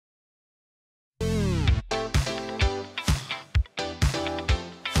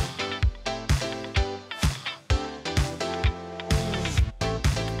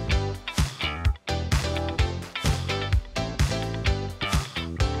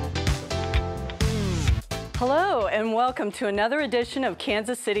Hello and welcome to another edition of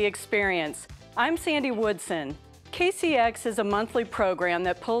Kansas City Experience. I'm Sandy Woodson. KCX is a monthly program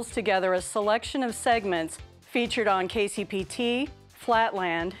that pulls together a selection of segments featured on KCPT,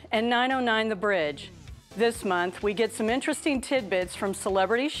 Flatland, and 909 The Bridge. This month, we get some interesting tidbits from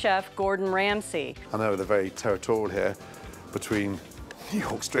celebrity chef Gordon Ramsay. I know they're very territorial here between New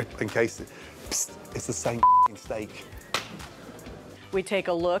York Strip and KC. Psst, it's the same steak. We take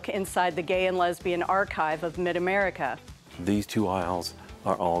a look inside the gay and lesbian archive of Mid-America. These two aisles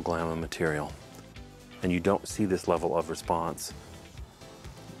are all glamour material, and you don't see this level of response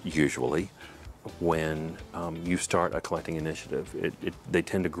usually when you start a collecting initiative. They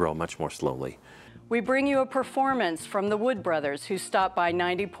tend to grow much more slowly. We bring you a performance from the Wood Brothers, who stopped by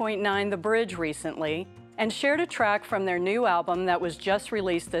 90.9 The Bridge recently and shared a track from their new album that was just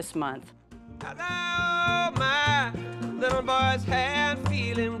released this month. Hello, my little boy's hand,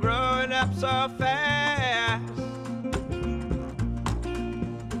 feeling growing up so fast.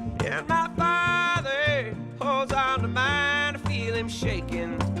 And my father holds on to mine, feel him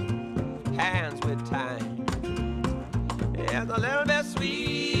shaking hands with time. And a little bit sweet,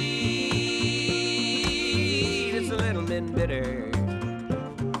 it's a little bit bitter.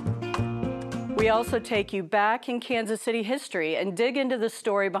 We also take you back in Kansas City history and dig into the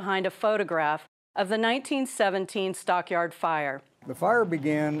story behind a photograph of the 1917 Stockyard Fire. The fire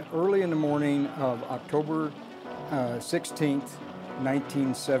began early in the morning of October 16th,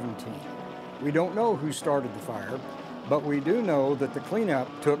 1917. We don't know who started the fire, but we do know that the cleanup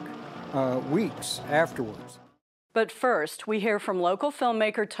took weeks afterwards. But first, we hear from local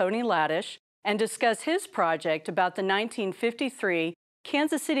filmmaker Tony Laddish and discuss his project about the 1953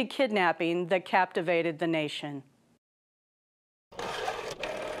 Kansas City kidnapping that captivated the nation.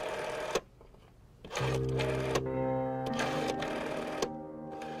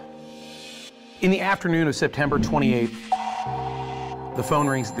 In the afternoon of September 28th, the phone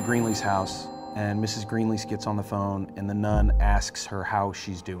rings at the Greenlease house, and Mrs. Greenlease gets on the phone, and the nun asks her how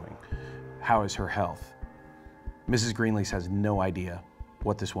she's doing. How is her health? Mrs. Greenlease has no idea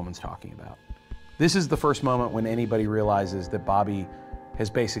what this woman's talking about. This is the first moment when anybody realizes that Bobby has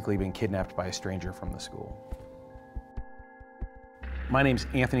basically been kidnapped by a stranger from the school. My name's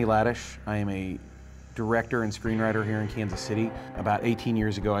Anthony Laddish. I am a director and screenwriter here in Kansas City. About 18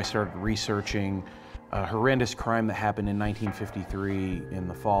 years ago, I started researching a horrendous crime that happened in 1953, in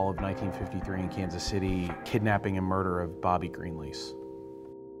the fall of 1953 in Kansas City, kidnapping and murder of Bobby Greenlease.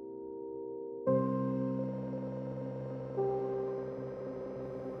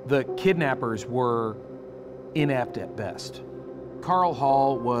 The kidnappers were inept at best. Carl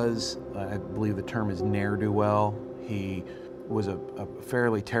Hall was, I believe the term is ne'er-do-well. He was a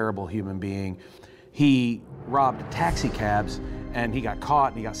fairly terrible human being. He robbed taxi cabs, and he got caught,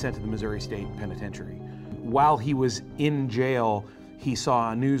 and he got sent to the Missouri State Penitentiary. While he was in jail, he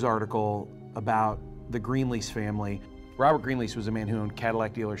saw a news article about the Greenlease family. Robert Greenlease was a man who owned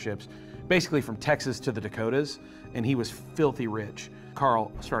Cadillac dealerships, basically from Texas to the Dakotas, and he was filthy rich.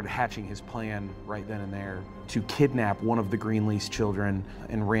 Carl started hatching his plan right then and there to kidnap one of the Greenlease children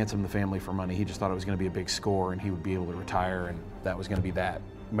and ransom the family for money. He just thought it was going to be a big score, and he would be able to retire, and that was going to be that.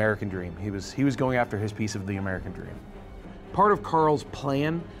 American dream. He was going after his piece of the American dream. Part of Carl's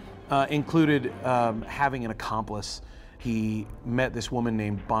plan included having an accomplice. He met this woman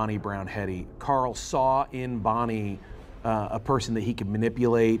named Bonnie Brown-Hetty. Carl saw in Bonnie a person that he could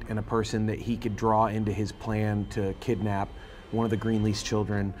manipulate and a person that he could draw into his plan to kidnap one of the Greenlease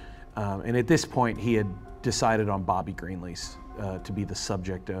children. And at this point, he had decided on Bobby Greenlease to be the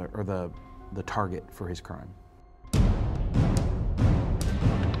subject or the target for his crime.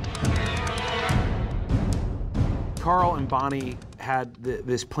 Carl and Bonnie had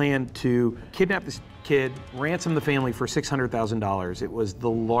this plan to kidnap this kid, ransom the family for $600,000. It was the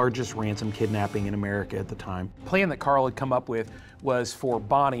largest ransom kidnapping in America at the time. The plan that Carl had come up with was for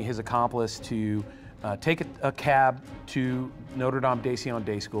Bonnie, his accomplice, to take a cab to Notre Dame de Sion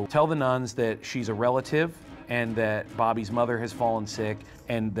Day School, tell the nuns that she's a relative and that Bobby's mother has fallen sick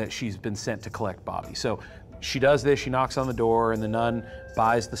and that she's been sent to collect Bobby. So she does this, she knocks on the door, and the nun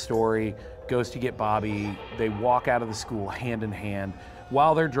buys the story, goes to get Bobby. They walk out of the school hand in hand.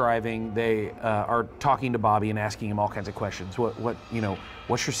 While they're driving, they are talking to Bobby and asking him all kinds of questions.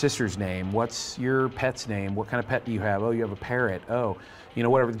 What's your sister's name? What's your pet's name? What kind of pet do you have? Oh, you have a parrot. Oh,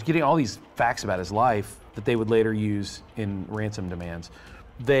 whatever. Getting all these facts about his life that they would later use in ransom demands.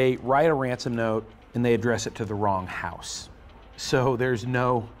 They write a ransom note and they address it to the wrong house. So there's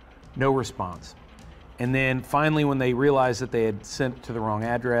no response. And then finally, when they realize that they had sent it to the wrong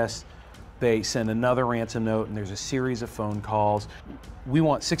address, They send another ransom note, and there's a series of phone calls. We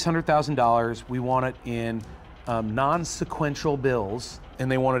want $600,000. We want it in non-sequential bills,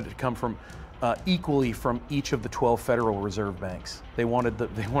 and they wanted it to come from equally from each of the 12 Federal Reserve banks. They wanted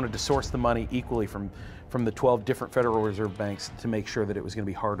to source the money equally from the 12 different Federal Reserve banks to make sure that it was going to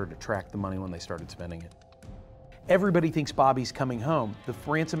be harder to track the money when they started spending it. Everybody thinks Bobby's coming home.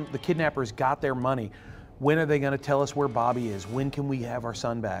 The kidnappers got their money. When are they going to tell us where Bobby is? When can we have our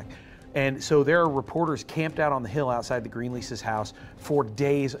son back? And so there are reporters camped out on the hill outside the Greenlease's house for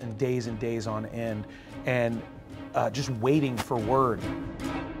days and days and days on end, and just waiting for word.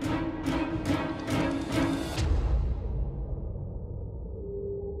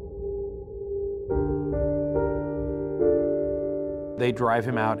 They drive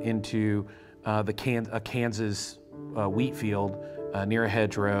him out into a Kansas wheat field near a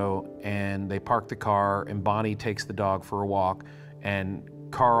hedgerow, and they park the car, and Bonnie takes the dog for a walk, and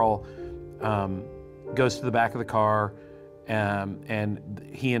Carl goes to the back of the car, and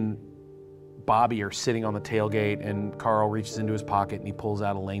he and Bobby are sitting on the tailgate, and Carl reaches into his pocket and he pulls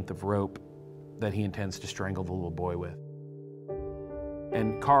out a length of rope that he intends to strangle the little boy with.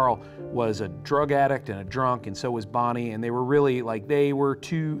 And Carl was a drug addict and a drunk, and so was Bonnie, and they were really they were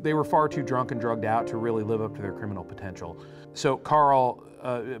far too drunk and drugged out to really live up to their criminal potential. So Carl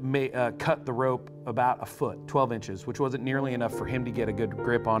cut the rope about a foot, 12 inches, which wasn't nearly enough for him to get a good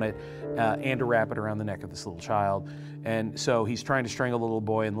grip on it and to wrap it around the neck of this little child. And so he's trying to strangle the little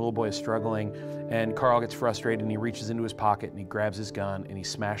boy, and the little boy is struggling, and Carl gets frustrated, and he reaches into his pocket and he grabs his gun and he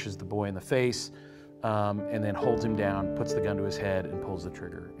smashes the boy in the face, and then holds him down, puts the gun to his head, and pulls the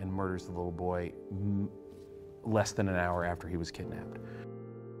trigger and murders the little boy less than an hour after he was kidnapped.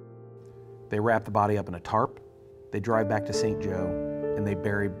 They wrap the body up in a tarp, they drive back to St. Joe, and they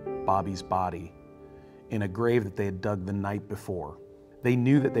bury Bobby's body in a grave that they had dug the night before. They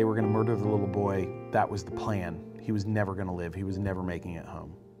knew that they were going to murder the little boy. That was the plan. He was never going to live. He was never making it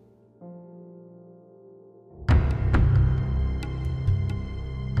home.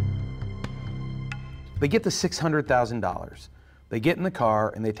 They get the $600,000. They get in the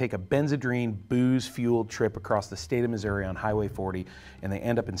car and they take a Benzedrine booze-fueled trip across the state of Missouri on Highway 40, and they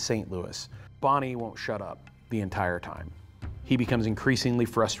end up in St. Louis. Bonnie won't shut up the entire time. He becomes increasingly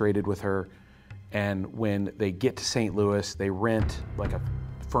frustrated with her, and when they get to St. Louis, they rent like a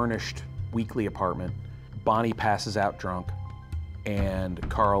furnished weekly apartment. Bonnie passes out drunk, and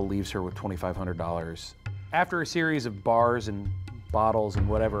Carl leaves her with $2,500. After a series of bars and bottles and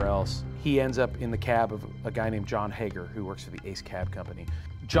whatever else, he ends up in the cab of a guy named John Hager, who works for the Ace Cab Company.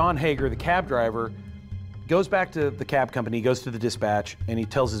 John Hager, the cab driver, goes back to the cab company, goes to the dispatch, and he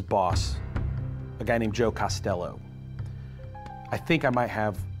tells his boss, a guy named Joe Costello, I think I might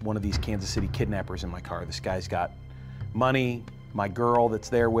have one of these Kansas City kidnappers in my car. This guy's got money. My girl that's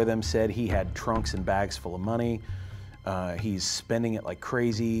there with him said he had trunks and bags full of money. He's spending it like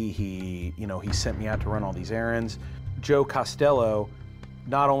crazy. He sent me out to run all these errands. Joe Costello,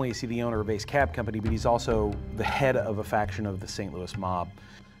 not only is he the owner of Ace Cab Company, but he's also the head of a faction of the St. Louis mob.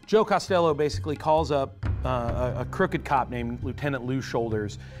 Joe Costello basically calls up a crooked cop named Lieutenant Lou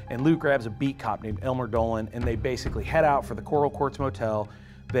Shoulders, and Lou grabs a beat cop named Elmer Dolan, and they basically head out for the Coral Courts Motel.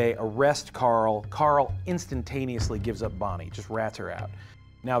 They arrest Carl. Carl instantaneously gives up Bonnie, just rats her out.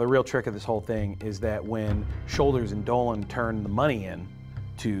 Now the real trick of this whole thing is that when Shoulders and Dolan turn the money in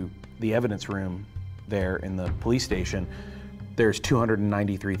to the evidence room there in the police station, there's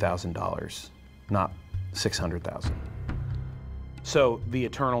 $293,000, not $600,000. So the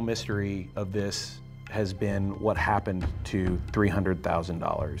eternal mystery of this has been what happened to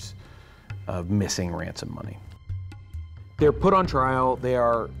 $300,000 of missing ransom money. They're put on trial, they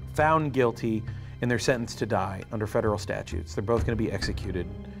are found guilty, and they're sentenced to die under federal statutes. They're both going to be executed.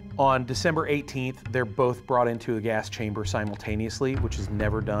 On December 18th, they're both brought into a gas chamber simultaneously, which is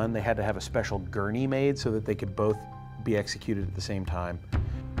never done. They had to have a special gurney made so that they could both be executed at the same time.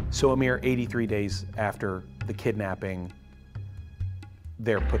 So a mere 83 days after the kidnapping,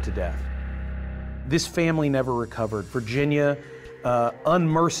 they're put to death. This family never recovered. Virginia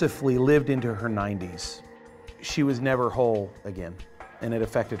unmercifully lived into her 90s. She was never whole again, and it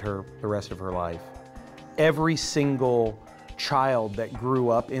affected her the rest of her life. Every single child that grew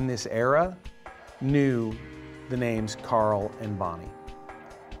up in this era knew the names Carl and Bonnie.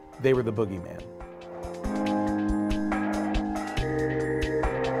 They were the boogeyman.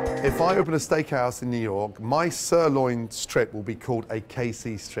 If I open a steakhouse in New York, my sirloin strip will be called a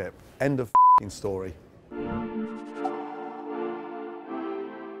KC strip. End of story.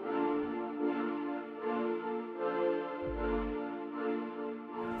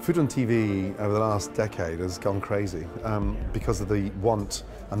 Food on TV over the last decade has gone crazy because of the want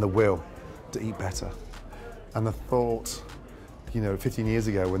and the will to eat better. And I thought, you know, 15 years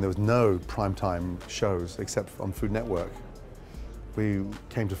ago when there was no primetime shows except on Food Network, we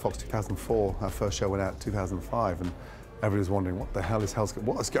came to Fox 2004, our first show went out in 2005, and everybody was wondering what the hell is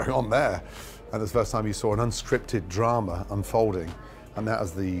what's going on there? And it was the first time you saw an unscripted drama unfolding, and that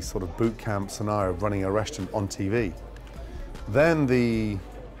was the sort of boot camp scenario of running a restaurant on TV. Then the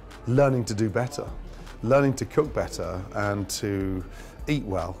learning to do better, learning to cook better and to eat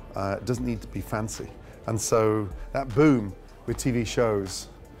well. It doesn't need to be fancy. And so that boom with TV shows,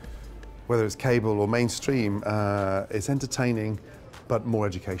 whether it's cable or mainstream, it's entertaining but more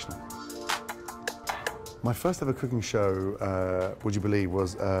educational. My first ever cooking show, would you believe,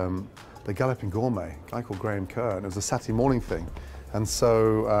 was the Galloping Gourmet, a guy called Graham Kerr, and it was a Saturday morning thing. And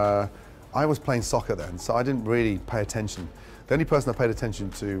so I was playing soccer then, so I didn't really pay attention. The only person I paid attention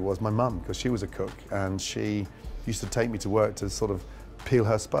to was my mum, because she was a cook, and she used to take me to work to sort of peel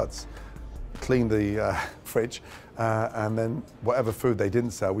her spuds, clean the fridge, and then whatever food they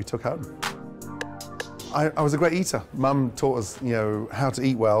didn't sell, we took home. I was a great eater. Mum taught us, you know, how to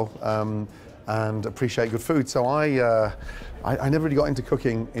eat well and appreciate good food. So I never really got into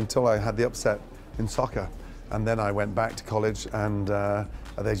cooking until I had the upset in soccer, and then I went back to college and at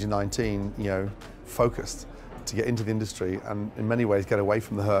the age of 19, you know, focused to get into the industry and in many ways get away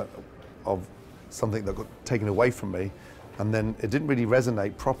from the hurt of something that got taken away from me. And then it didn't really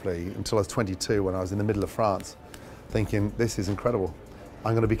resonate properly until I was 22 when I was in the middle of France, thinking, this is incredible.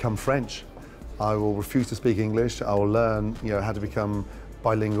 I'm going to become French. I will refuse to speak English. I will learn, you know, how to become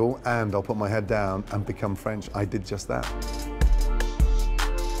bilingual, and I'll put my head down and become French. I did just that.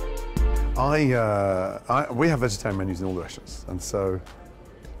 We have vegetarian menus in all the restaurants, and so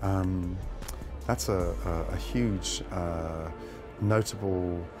that's a huge,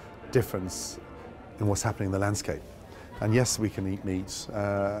 notable difference in what's happening in the landscape. And yes, we can eat meat.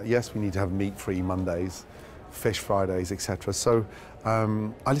 Yes, we need to have meat-free Mondays, fish Fridays, etc. So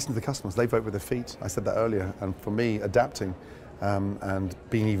I listen to the customers. They vote with their feet. I said that earlier. And for me, adapting and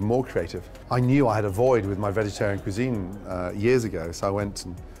being even more creative. I knew I had a void with my vegetarian cuisine years ago, so I went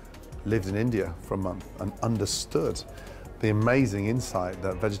and lived in India for a month and understood the amazing insight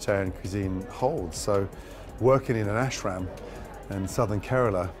that vegetarian cuisine holds. So working in an ashram in southern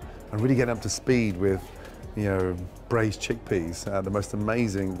Kerala and really getting up to speed with, you know, braised chickpeas, the most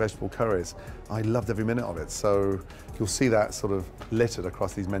amazing vegetable curries. I loved every minute of it. So you'll see that sort of littered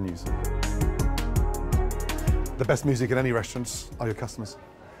across these menus. The best music in any restaurants are your customers.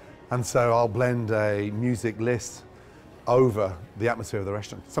 And so I'll blend a music list over the atmosphere of the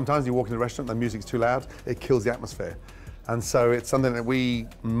restaurant. Sometimes you walk in the restaurant, the music's too loud, it kills the atmosphere. And so it's something that we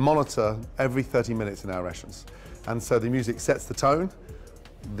monitor every 30 minutes in our restaurants. And so the music sets the tone,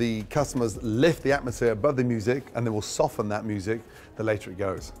 the customers lift the atmosphere above the music, and then we'll soften that music the later it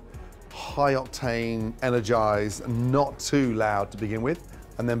goes. High octane, energized, not too loud to begin with,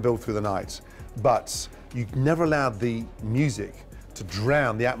 and then build through the night. But you never allow the music to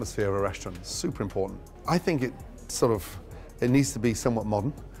drown the atmosphere of a restaurant. It's super important. I think it needs to be somewhat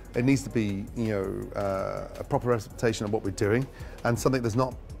modern. It needs to be, you know, a proper representation of what we're doing, and something that's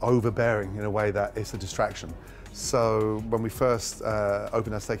not overbearing in a way that it's a distraction. So when we first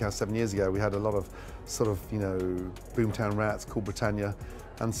opened our steakhouse 7 years ago, we had a lot of sort of, you know, Boomtown Rats, Cool Britannia,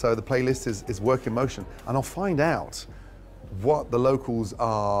 and so the playlist is work in motion. And I'll find out what the locals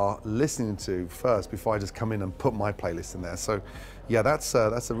are listening to first before I just come in and put my playlist in there. So yeah, that's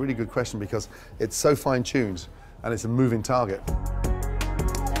a really good question because it's so fine-tuned and it's a moving target.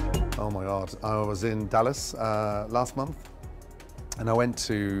 Oh my God, I was in Dallas last month and I went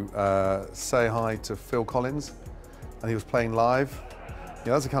to say hi to Phil Collins and he was playing live. You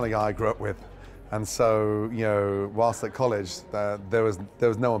know, that's the kind of guy I grew up with. And so, you know, whilst at college, there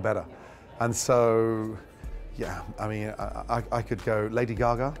was no one better. And so, yeah, I mean, I could go Lady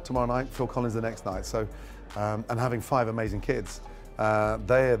Gaga tomorrow night, Phil Collins the next night. So, and having 5 amazing kids,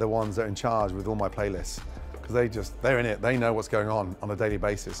 they're the ones that are in charge with all my playlists because they're in it. They know what's going on a daily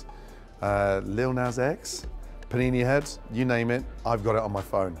basis. Lil Nas X, Panini Head, you name it, I've got it on my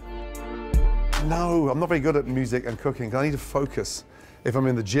phone. No, I'm not very good at music and cooking. I need to focus. If I'm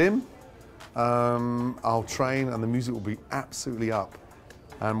in the gym, I'll train and the music will be absolutely up.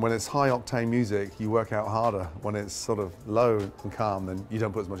 And when it's high octane music, you work out harder. When it's sort of low and calm, then you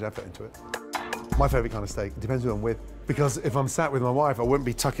don't put as much effort into it. My favorite kind of steak, it depends who I'm with. Because if I'm sat with my wife, I wouldn't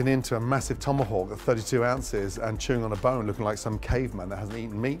be tucking into a massive tomahawk at 32 ounces and chewing on a bone looking like some caveman that hasn't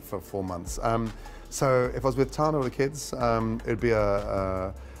eaten meat for 4 months. So if I was with Tana or the kids, it'd be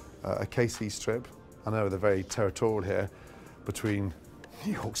a KC strip. I know they're very territorial here, between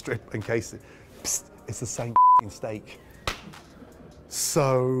New York strip and KC. Psst, it's the same steak.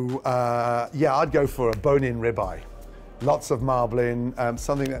 So, yeah, I'd go for a bone-in ribeye. Lots of marbling,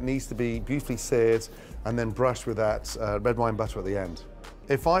 something that needs to be beautifully seared and then brushed with that red wine butter at the end.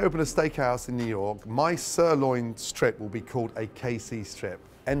 If I open a steakhouse in New York, my sirloin strip will be called a KC strip.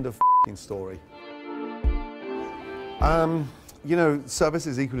 End of f***ing story. You know, service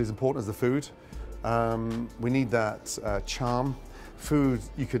is equally as important as the food. We need that charm. Food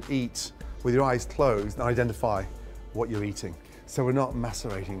you could eat with your eyes closed and identify what you're eating. So we're not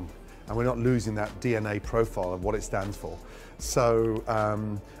macerating and we're not losing that DNA profile of what it stands for. So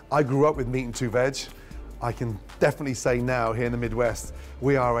I grew up with meat and 2 veg. I can definitely say now here in the Midwest,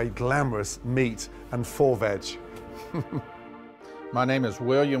 we are a glamorous meat and 4 veg. My name is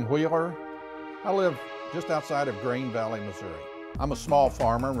William Wheeler. I live just outside of Green Valley, Missouri. I'm a small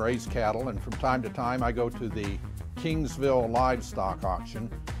farmer and raise cattle, and from time to time I go to the Kingsville livestock auction.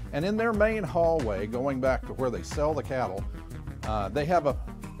 And in their main hallway, going back to where they sell the cattle, they have a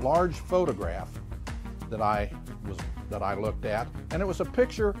large photograph that I looked at, and it was a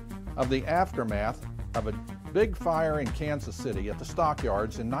picture of the aftermath of a big fire in Kansas City at the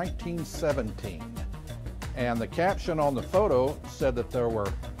stockyards in 1917. And the caption on the photo said that there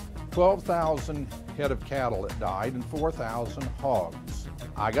were 12,000 head of cattle that died and 4,000 hogs.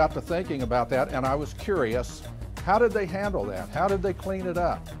 I got to thinking about that, and I was curious, how did they handle that? How did they clean it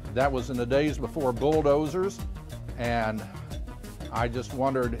up? That was in the days before bulldozers, and I just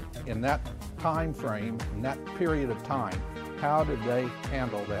wondered, in that time frame, in that period of time, how did they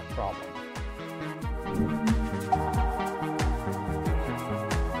handle that problem?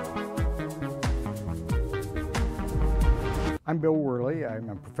 I'm Bill Worley. I'm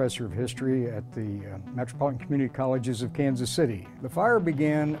a professor of history at the Metropolitan Community Colleges of Kansas City. The fire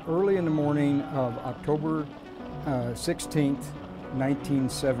began early in the morning of October 16th,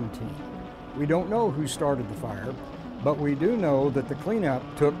 1917. We don't know who started the fire, but we do know that the cleanup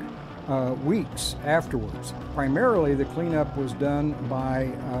took weeks afterwards. Primarily, the cleanup was done by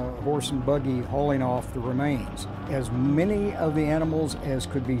horse and buggy hauling off the remains. As many of the animals as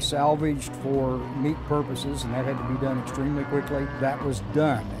could be salvaged for meat purposes, and that had to be done extremely quickly, that was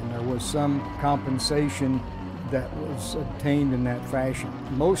done, and there was some compensation that was obtained in that fashion.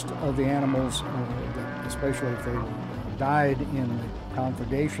 Most of the animals, especially if they died in the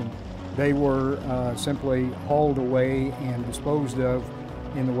conflagration, they were simply hauled away and disposed of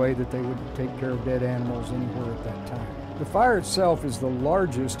in the way that they would take care of dead animals anywhere at that time. The fire itself is the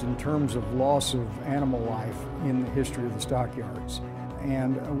largest in terms of loss of animal life in the history of the stockyards,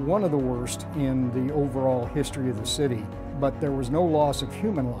 and one of the worst in the overall history of the city. But there was no loss of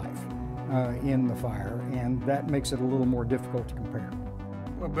human life in the fire, and that makes it a little more difficult to compare.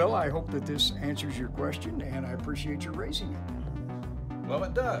 Well, Bill, I hope that this answers your question, and I appreciate your raising it. Well,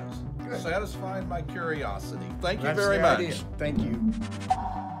 it does. Good. Satisfied my curiosity. Thank you That's very the much. idea. Thank you.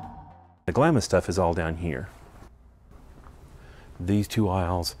 The glamour stuff is all down here. These 2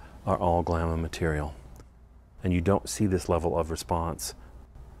 aisles are all glamour material. And you don't see this level of response,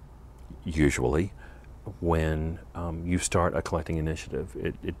 usually, when you start a collecting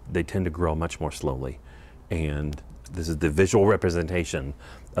initiative. They tend to grow much more slowly. And this is the visual representation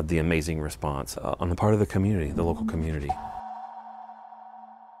of the amazing response on the part of the community, the local community.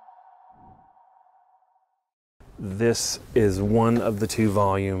 This is one of the 2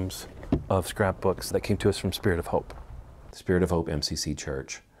 volumes of scrapbooks that came to us from Spirit of Hope. Spirit of Hope MCC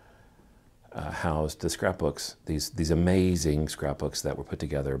Church housed the scrapbooks, these amazing scrapbooks that were put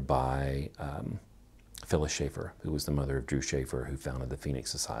together by Phyllis Schaefer, who was the mother of Drew Schaefer, who founded the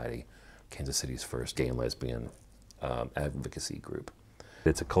Phoenix Society, Kansas City's first gay and lesbian advocacy group.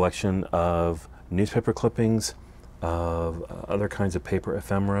 It's a collection of newspaper clippings, of other kinds of paper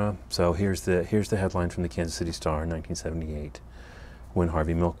ephemera. So here's the headline from the Kansas City Star in 1978, when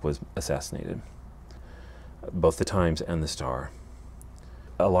Harvey Milk was assassinated. Both the Times and the Star.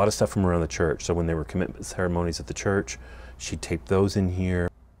 A lot of stuff from around the church. So when there were commitment ceremonies at the church, she taped those in here.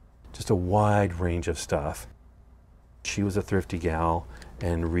 Just a wide range of stuff. She was a thrifty gal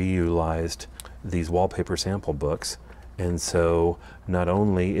and reutilized these wallpaper sample books. And so not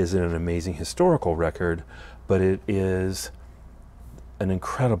only is it an amazing historical record, but it is an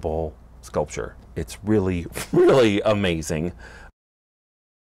incredible sculpture. It's really, really amazing.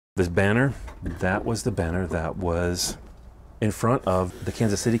 This banner, that was the banner that was in front of the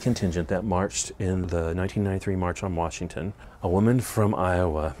Kansas City contingent that marched in the 1993 March on Washington. A woman from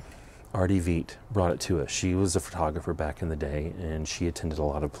Iowa, Artie Veet, brought it to us. She was a photographer back in the day, and she attended a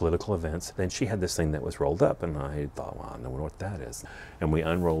lot of political events. Then she had this thing that was rolled up, and I thought, wow, I don't know what that is. And we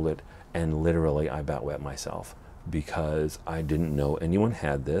unrolled it, and literally I about wet myself because I didn't know anyone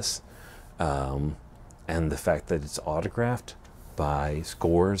had this. And the fact that it's autographed by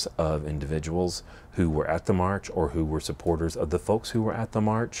scores of individuals who were at the march or who were supporters of the folks who were at the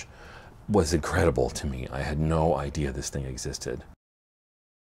march was incredible to me. I had no idea this thing existed.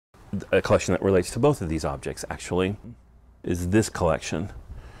 A collection that relates to both of these objects, actually, is this collection.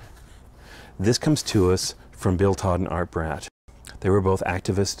 This comes to us from Bill Todd and Art Bratt. They were both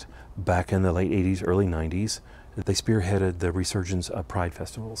activists back in the late 80s, early 90s. They spearheaded the resurgence of pride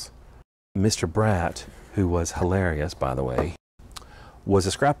festivals. Mr. Bratt, who was hilarious, by the way, was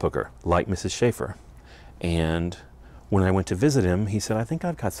a scrapbooker, like Mrs. Schaefer. And when I went to visit him, he said, I think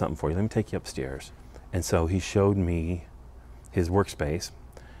I've got something for you. Let me take you upstairs. And so he showed me his workspace,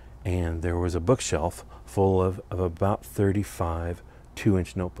 and there was a bookshelf full of about 35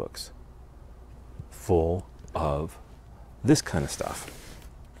 2-inch notebooks, full of this kind of stuff.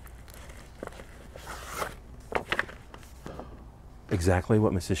 Exactly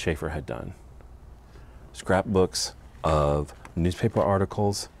what Mrs. Schaefer had done. Scrapbooks of newspaper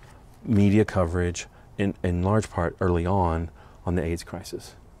articles, media coverage, in large part early on the AIDS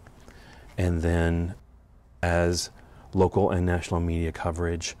crisis. And then as local and national media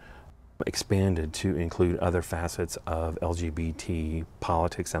coverage expanded to include other facets of LGBT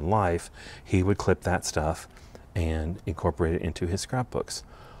politics and life, he would clip that stuff and incorporate it into his scrapbooks.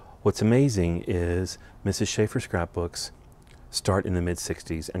 What's amazing is Mrs. Schaefer's scrapbooks start in the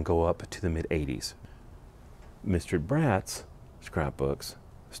mid-60s and go up to the mid-80s. Mr. Bratt's scrapbooks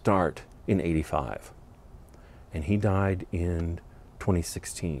start in '85, and he died in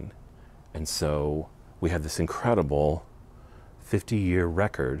 2016. And so we have this incredible 50-year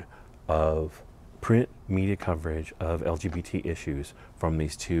record of print media coverage of LGBT issues from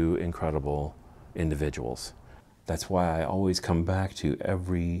these two incredible individuals. That's why I always come back to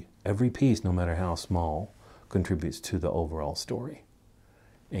every piece, no matter how small, contributes to the overall story.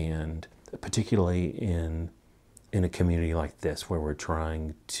 And particularly in a community like this, where we're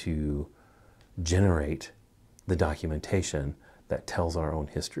trying to generate the documentation that tells our own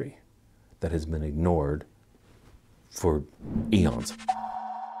history that has been ignored for eons.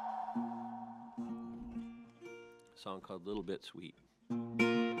 A song called Little Bit Sweet.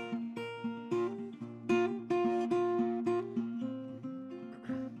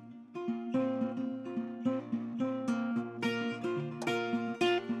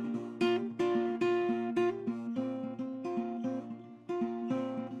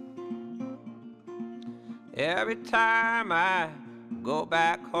 Every time I go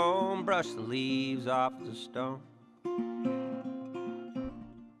back home, brush the leaves off the stone.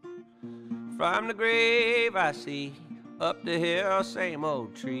 From the grave I see up the hill, same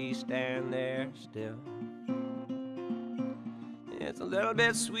old tree stand there still. It's a little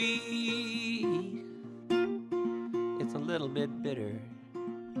bit sweet, it's a little bit bitter.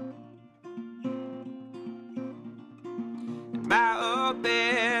 In my old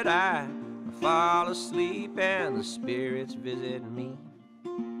bed I fall asleep and the spirits visit me.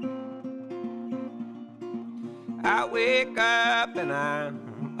 I wake up and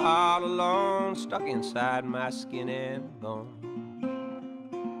I'm all alone, stuck inside my skin and bone.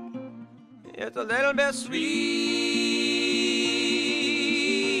 It's a little bit sweet,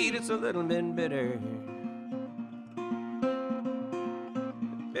 it's a little bit bitter.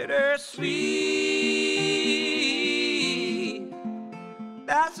 Bittersweet,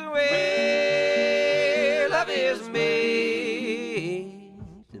 that's the way love is made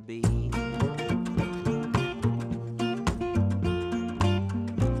to be.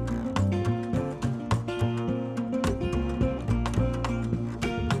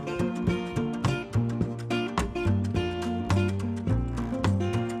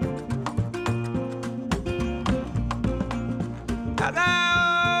 As I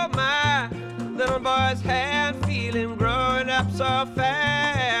hold my little boy's hand, feel him growing up so fast.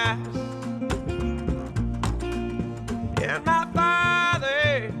 And my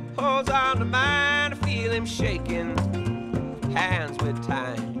father holds on to mine, I feel him shaking hands with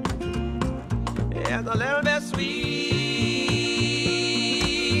time. It's a little bit sweet,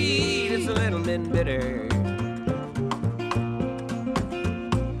 it's a little bit bitter.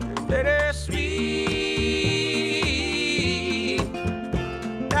 Bittersweet,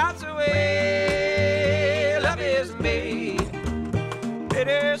 that's the way love is made.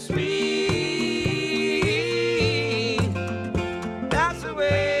 Bittersweet, that's the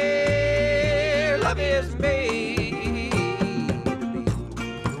way love is made to be.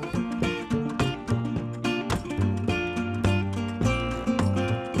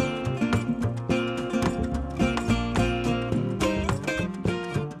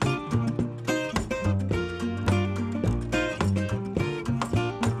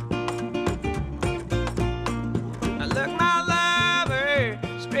 I look my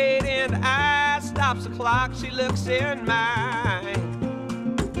clock, she looks in mine.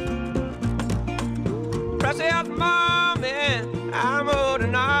 Precious moment, I'm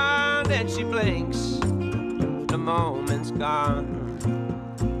holding on. Then she blinks, the moment's gone.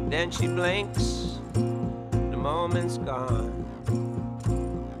 Then she blinks, the moment's gone.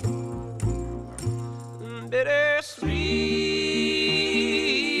 Bittersweet,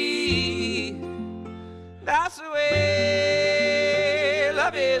 that's the way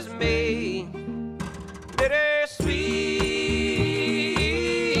love is made. Bittersweet,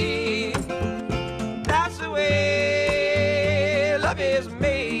 that's the way love is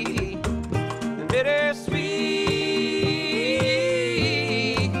made.